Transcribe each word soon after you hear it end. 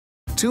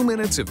2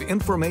 minutes of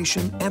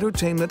information,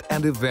 entertainment,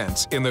 and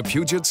events in the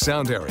Puget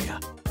Sound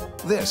area.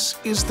 This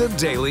is the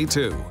Daily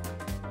 2.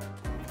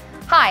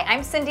 Hi,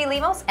 I'm Cindy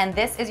Lemos, and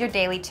this is your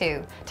Daily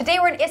 2. Today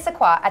we're in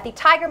Issaquah at the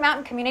Tiger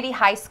Mountain Community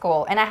High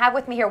School, and I have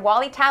with me here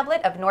Wally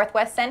Tablet of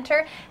Northwest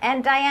Center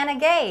and Diana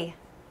Gay,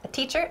 a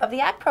teacher of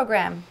the ACT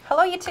program.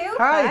 Hello, you two.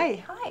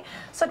 Hi. Hi.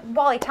 So,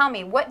 Wally, tell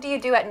me, what do you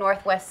do at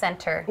Northwest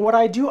Center? What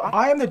I do,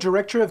 I am the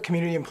Director of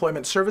Community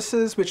Employment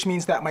Services, which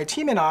means that my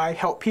team and I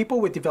help people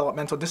with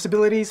developmental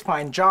disabilities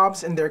find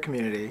jobs in their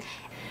community.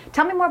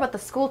 Tell me more about the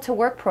School to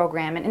Work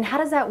program, and how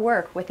does that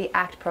work with the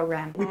ACT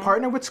program? We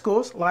partner with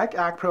schools like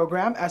ACT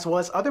program, as well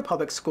as other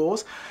public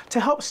schools, to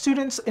help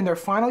students in their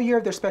final year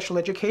of their special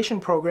education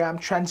program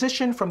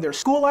transition from their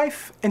school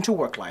life into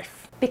work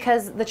life.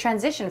 Because the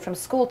transition from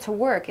school to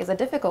work is a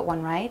difficult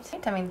one, right?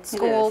 I mean,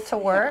 school to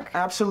work.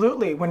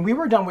 Absolutely. When we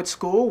were done with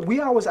school, we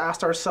always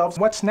asked ourselves,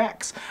 what's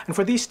next? And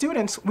for these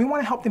students, we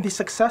want to help them be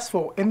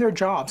successful in their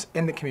jobs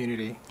in the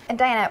community. And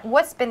Diana,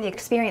 what's been the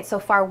experience so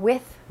far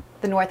with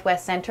the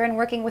Northwest Center and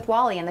working with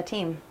Wally and the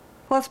team?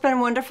 Well, it's been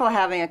wonderful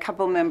having a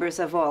couple members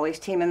of Wally's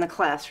team in the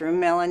classroom,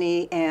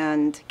 Melanie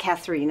and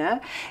Katharina,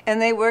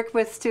 and they work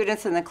with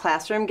students in the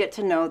classroom, get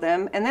to know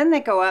them, and then they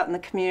go out in the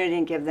community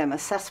and give them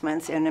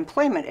assessments in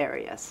employment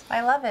areas.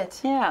 I love it.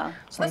 Yeah.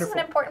 So this is an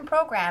important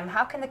program.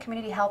 How can the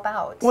community help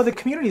out? Well, the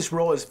community's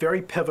role is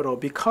very pivotal.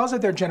 Because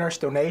of their generous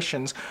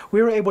donations,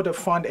 we were able to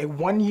fund a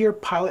one-year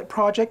pilot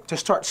project to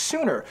start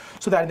sooner,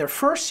 so that in their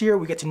first year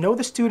we get to know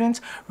the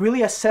students,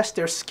 really assess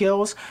their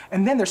skills,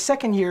 and then their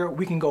second year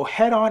we can go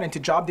head-on into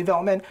job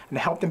development and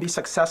help them be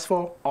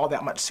successful all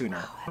that much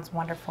sooner. That's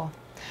wonderful.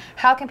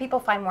 How can people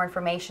find more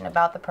information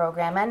about the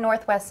program and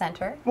Northwest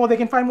Center? Well, they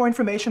can find more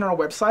information on our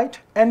website,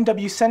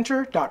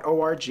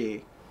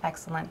 nwcenter.org.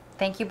 Excellent.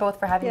 Thank you both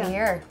for having me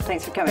here.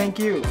 Thanks for coming. Thank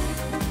you.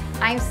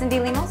 I'm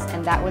Cindy Lemos,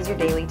 and that was your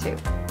Daily 2.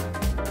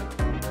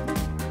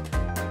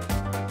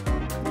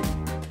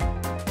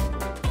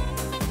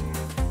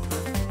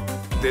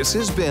 This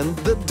has been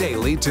the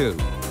Daily 2.